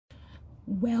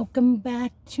Welcome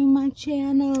back to my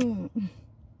channel.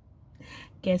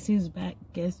 Guess who's back?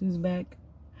 Guess who's back?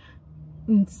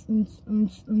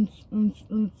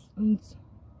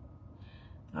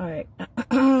 Alright.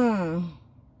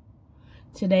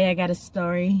 Today I got a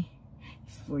story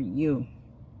for you.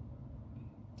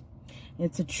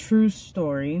 It's a true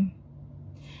story.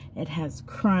 It has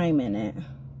crime in it.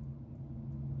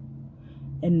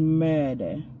 And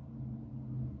murder.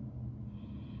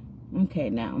 Okay,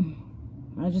 now,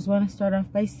 I just want to start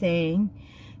off by saying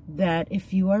that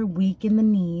if you are weak in the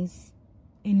knees,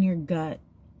 in your gut,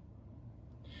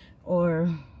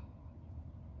 or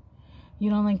you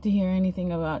don't like to hear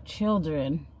anything about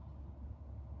children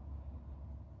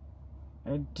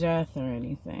or death or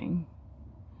anything,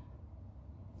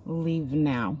 leave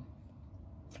now.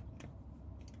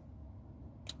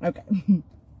 Okay.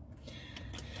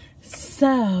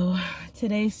 So,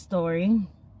 today's story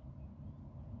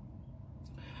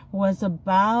was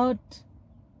about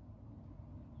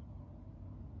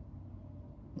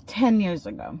 10 years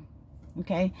ago.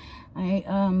 Okay, I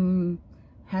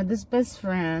had this best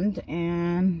friend,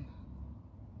 and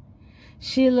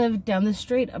she lived down the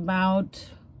street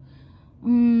about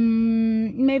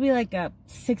maybe like a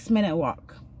 6-minute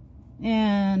walk,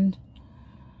 and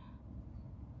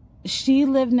she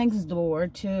lived next door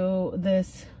to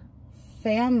this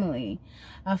family,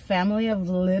 a family of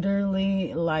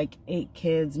literally like 8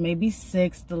 kids, maybe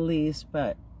 6 the least,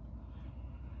 but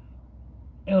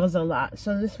it was a lot.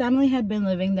 So this family had been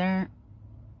living there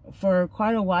for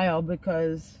quite a while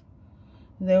because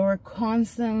they were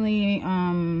constantly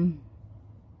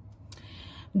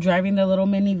driving the little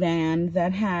minivan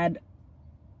that had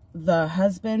the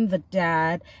husband, the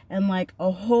dad, and like a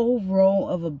whole row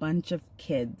of a bunch of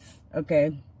kids.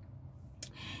 Okay,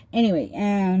 anyway,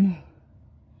 and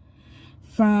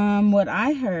from what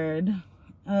I heard,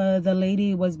 the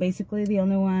lady was basically the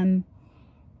only one.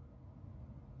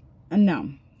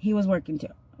 No, he was working too,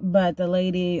 but the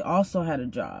lady also had a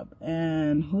job.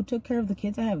 And who took care of the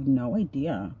kids? I have no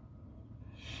idea.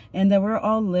 And they were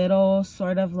all little,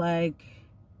 sort of like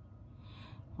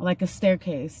a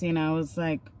staircase, you know. It was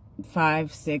like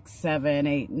 5, 6, 7,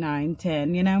 8, 9,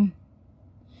 10, you know.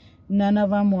 None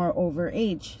of them were over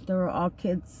age. They were all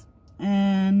kids.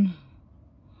 And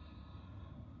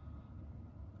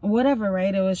whatever,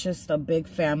 right? It was just a big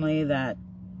family that,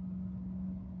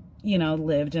 you know,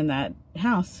 lived in that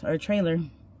house or trailer.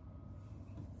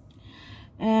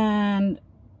 And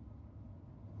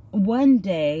one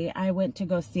day I went to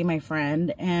go see my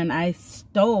friend, and I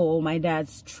stole my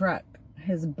dad's truck,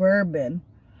 his Bourbon,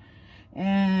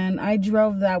 and I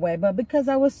drove that way. But because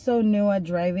I was so new at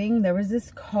driving, there was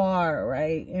this car,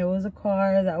 right? It was a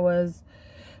car that was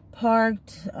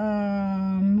parked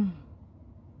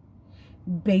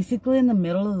basically in the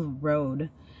middle of the road.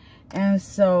 And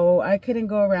so I couldn't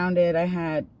go around it. I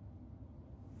had,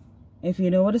 if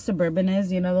you know what a Suburban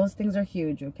is, you know those things are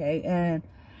huge, okay? And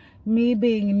me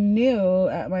being new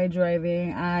at my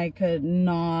driving, I could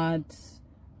not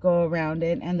go around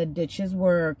it. And the ditches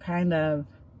were kind of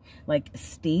like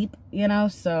steep, you know?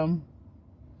 So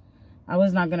I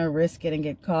was not going to risk it and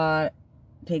get caught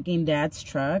taking dad's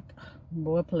truck.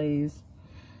 Boy, please.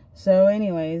 So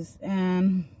anyways,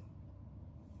 and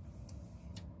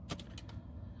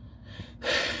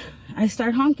I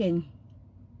start honking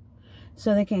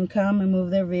so they can come and move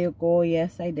their vehicle.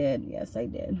 Yes, I did. Yes, I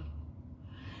did.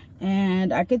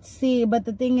 And I could see, but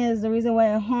the thing is, the reason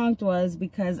why I honked was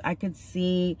because I could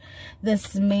see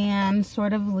this man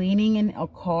sort of leaning in a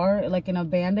car, like an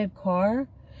abandoned car,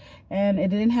 and it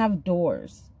didn't have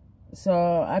doors.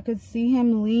 So I could see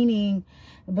him leaning,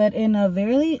 but in a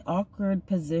very awkward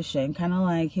position, kind of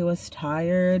like he was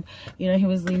tired. You know, he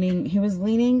was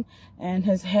leaning and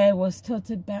his head was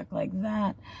tilted back like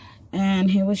that.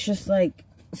 And he was just like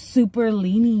super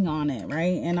leaning on it,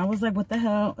 right? And I was like, what the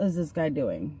hell is this guy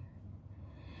doing?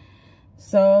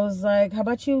 So I was like, how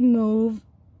about you move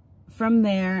from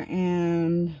there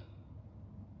and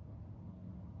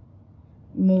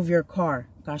move your car?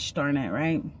 Gosh darn it,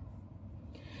 right?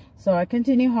 So I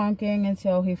continue honking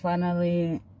until he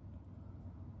finally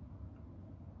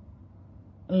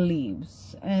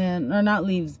leaves, or not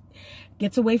leaves,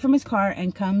 gets away from his car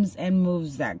and comes and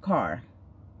moves that car.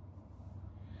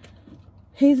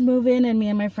 He's moving, and me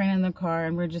and my friend in the car,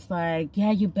 and we're just like, yeah,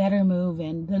 you better move,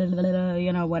 and blah, blah, blah, blah,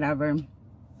 you know, whatever.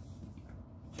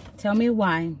 Tell me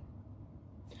why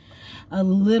a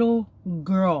little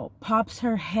girl pops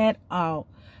her head out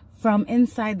from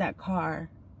inside that car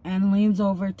and leans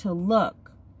over to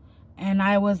look. And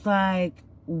I was like,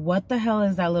 what the hell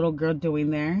is that little girl doing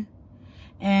there?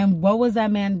 And what was that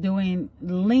man doing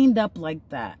leaned up like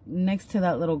that next to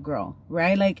that little girl,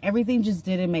 right? Like, everything just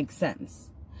didn't make sense.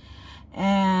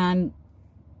 And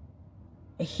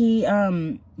he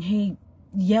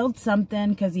yelled something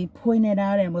because he pointed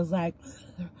out and was like,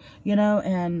 you know,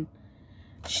 and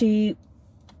she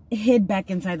hid back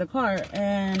inside the car.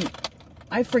 And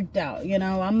I freaked out, you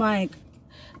know. I'm like,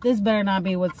 this better not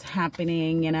be what's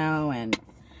happening, you know, and,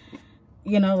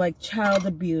 you know, like child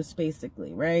abuse,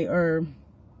 basically, right? Or,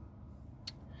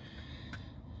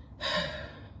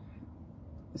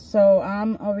 so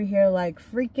I'm over here like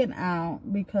freaking out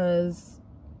because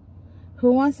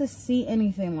who wants to see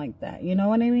anything like that? You know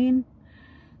what I mean?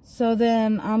 So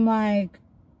then I'm like,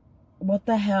 what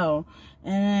the hell?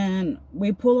 And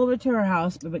we pull over to her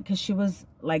house because she was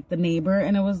like the neighbor,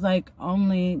 and it was like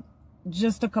only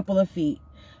just a couple of feet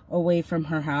away from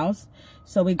her house.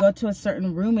 So we go to a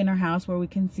certain room in her house where we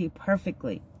can see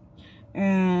perfectly.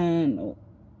 And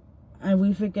we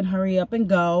freaking hurry up and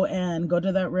go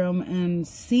to that room and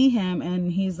see him.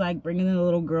 And he's like bringing the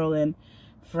little girl in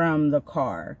from the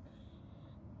car.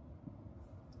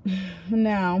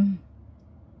 Now,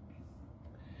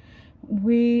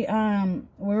 we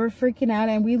were freaking out,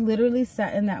 and we literally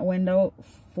sat in that window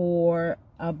for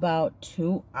about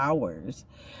 2 hours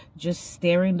just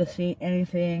staring to see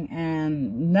anything,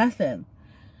 and nothing.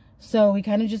 So we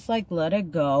kind of just like let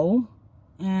it go,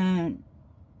 and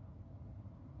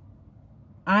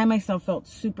I myself felt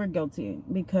super guilty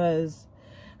because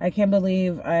I can't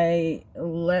believe I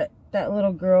let that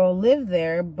little girl live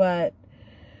there. But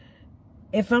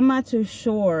if I'm not too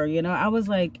sure, you know, I was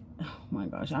like, oh my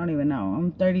gosh, I don't even know.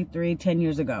 I'm 33, 10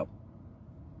 years ago.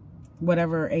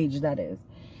 Whatever age that is.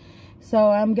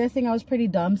 So I'm guessing I was pretty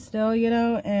dumb still, you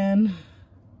know, and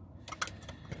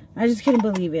I just couldn't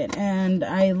believe it. And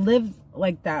I lived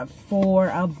like that for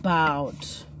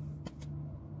about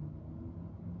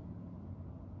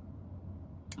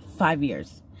 5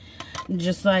 years.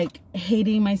 Just like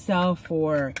hating myself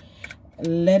for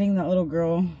letting that little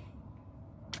girl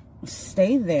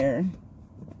stay there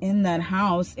in that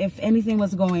house if anything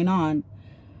was going on.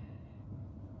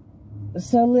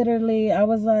 So literally, I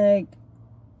was like,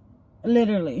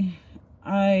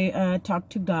 I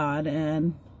talked to God,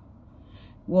 and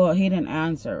well, he didn't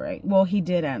answer, right? Well, he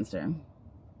did answer.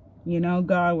 You know,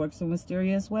 God works in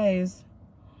mysterious ways.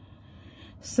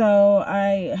 So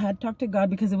I had talked to God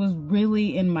because it was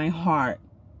really in my heart,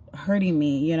 hurting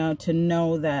me, you know, to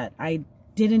know that I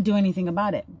didn't do anything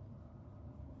about it.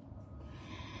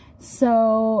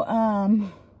 So,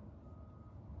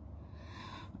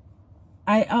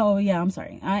 I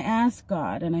asked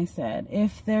God, and I said,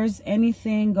 if there's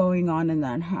anything going on in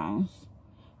that house,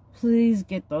 please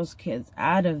get those kids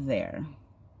out of there.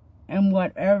 In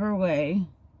whatever way,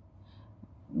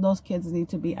 those kids need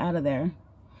to be out of there.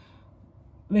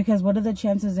 Because what are the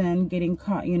chances in getting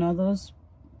caught? You know, those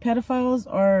pedophiles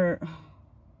are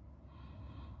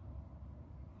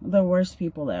the worst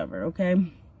people ever,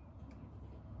 okay?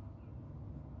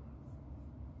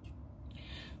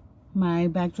 My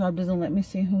backdrop doesn't let me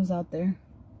see who's out there.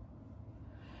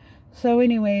 So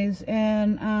anyways,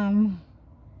 and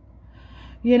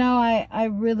you know, I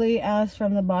really asked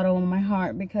from the bottom of my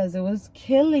heart because it was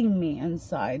killing me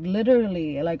inside,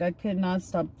 literally. Like, I could not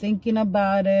stop thinking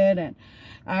about it. And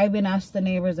I even asked the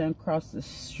neighbors across the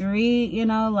street, you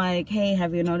know, like, hey,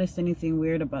 have you noticed anything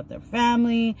weird about their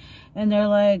family? And they're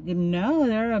like, no,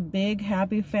 they're a big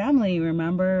happy family.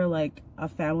 Remember, like a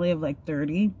family of like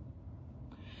 30.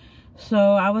 So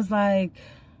I was like,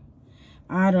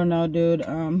 I don't know, dude.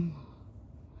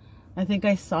 I think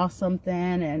I saw something,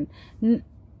 and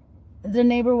the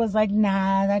neighbor was like,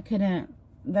 nah, that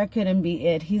couldn't be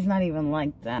it. He's not even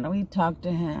like that. We talked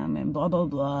to him and blah, blah,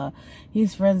 blah.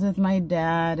 He's friends with my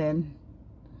dad, and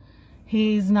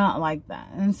he's not like that.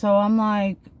 And so I'm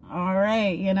like, all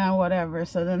right, you know, whatever.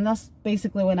 So then that's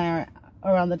basically when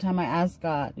around the time I asked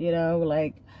God, you know,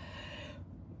 like,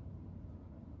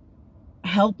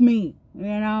 help me, you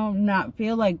know, not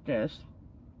feel like this.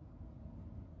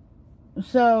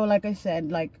 So, like I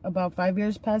said, like about 5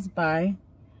 years passed by,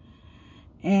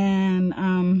 and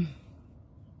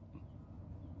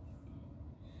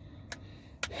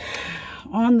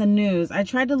on the news, I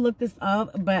tried to look this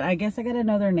up, but I guess I gotta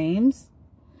know their names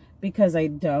because I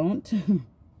don't.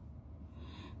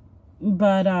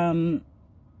 But on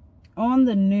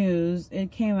the news,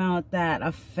 it came out that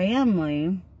a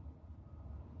family,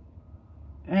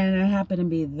 and it happened to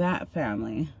be that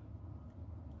family,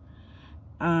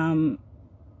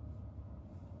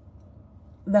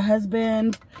 the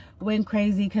husband went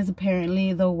crazy because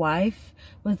apparently the wife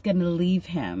was gonna leave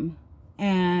him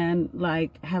and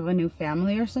like have a new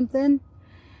family or something.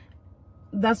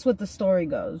 that's what the story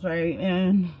goes, right?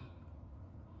 And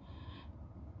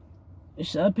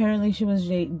apparently she was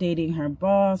dating her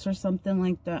boss or something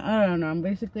like that. I don't know.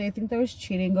 Basically, I think there was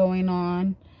cheating going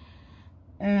on.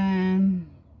 And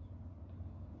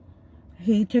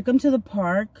he took him to the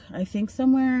park, I think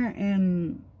somewhere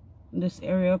in this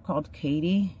area called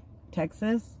Katy,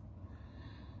 Texas.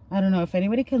 I don't know. If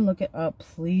anybody can look it up,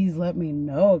 please let me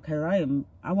know, because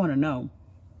I want to know.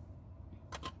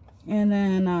 And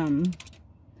then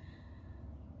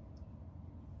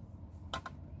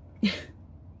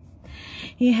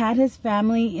he had his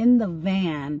family in the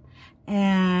van,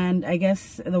 and I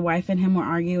guess the wife and him were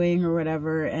arguing or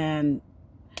whatever, and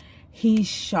he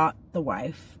shot the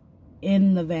wife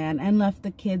in the van and left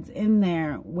the kids in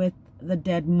there with the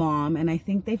dead mom. And I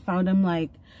think they found him like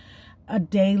a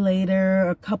day later,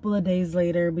 a couple of days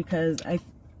later, because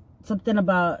something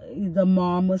about the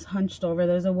mom was hunched over.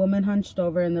 There's a woman hunched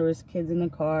over, and there was kids in the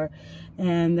car,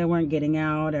 and they weren't getting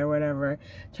out or whatever.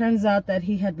 Turns out that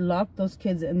he had locked those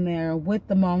kids in there with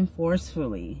the mom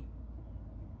forcefully.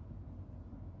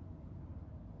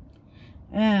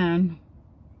 And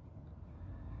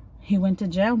he went to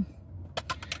jail.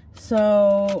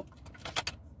 So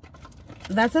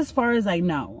that's as far as I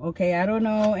know. Okay, I don't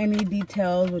know any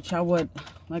details, which I would,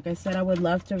 like I said, I would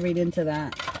love to read into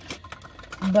that.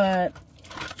 But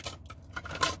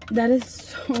that is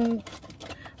so,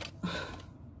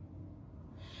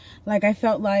 like, I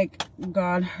felt like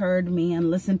God heard me and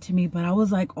listened to me, but I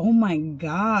was like, oh my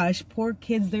gosh, poor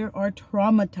kids, they are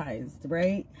traumatized,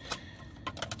 right?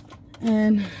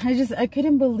 And I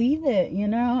couldn't believe it, you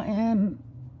know. And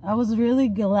I was really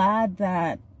glad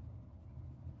that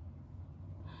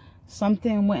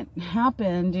something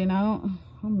happened, you know.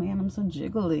 Oh man, I'm so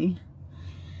jiggly,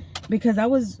 because I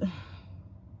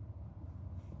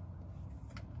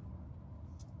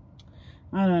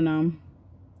don't know,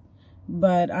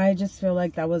 but I just feel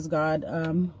like that was God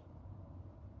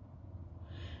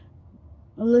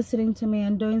listening to me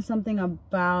and doing something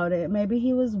about it. Maybe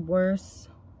he was worse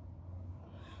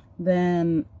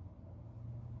than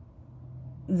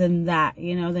that,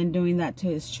 you know, than doing that to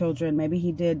his children. Maybe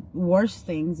he did worse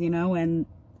things, you know, and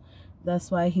that's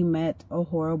why he met a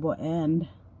horrible end.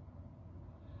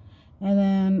 And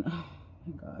then, oh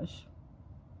my gosh.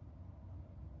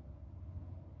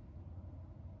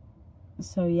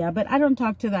 So yeah, but I don't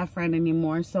talk to that friend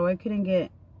anymore, so I couldn't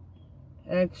get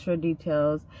extra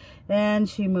details. And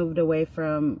she moved away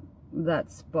from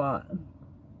that spot.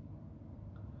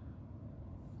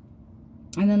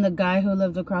 And then the guy who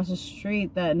lived across the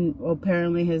street, that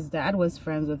apparently his dad was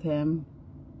friends with him,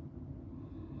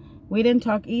 we didn't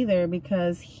talk either,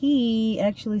 because he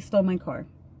actually stole my car.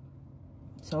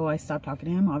 So I stopped talking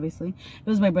to him, obviously. It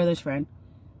was my brother's friend.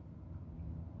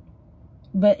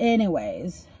 But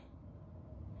anyways,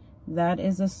 that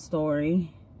is a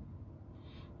story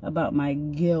about my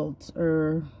guilt,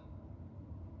 or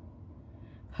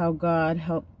how God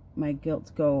helped my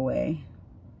guilt go away.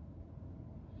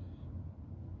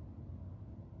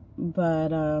 But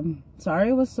sorry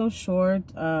it was so short.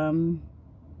 No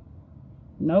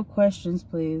questions,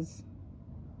 please,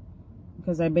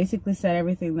 because I basically said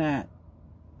everything that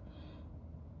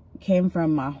came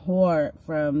from my heart,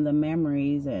 from the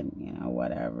memories, and you know,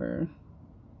 whatever.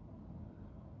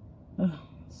 Ugh,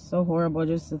 so horrible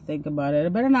just to think about it.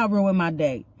 It better not ruin my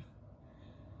day.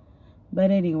 But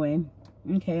anyway,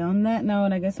 okay, on that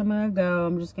note, I guess I'm gonna go.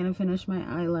 I'm just gonna finish my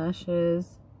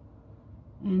eyelashes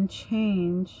and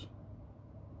change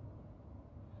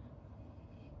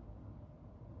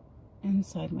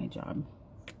inside my job.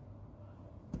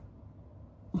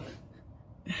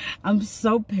 I'm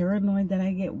so paranoid that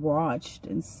I get watched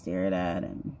and stared at,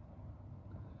 and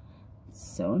it's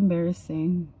so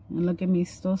embarrassing. And look at me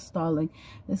still stalling.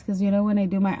 It's because, you know, when I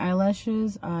do my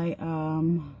eyelashes, I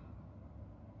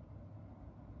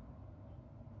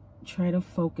try to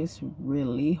focus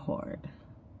really hard.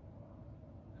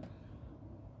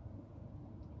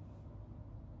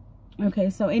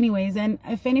 Okay, so anyways, and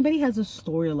if anybody has a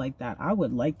story like that, I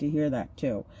would like to hear that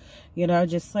too. You know,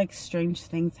 just like strange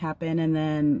things happen and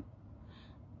then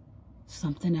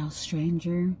something else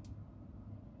stranger.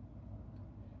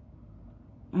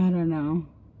 I don't know.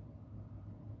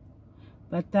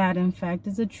 But that, in fact,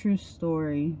 is a true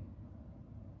story.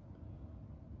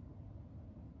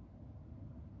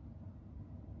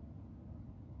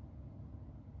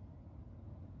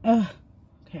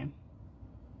 Okay.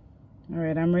 All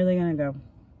right, I'm really gonna go.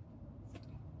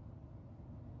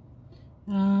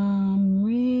 I'm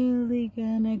really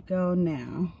gonna go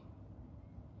now.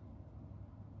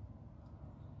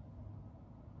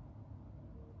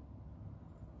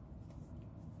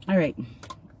 All right.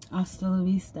 Hasta la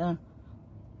vista,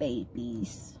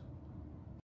 babies.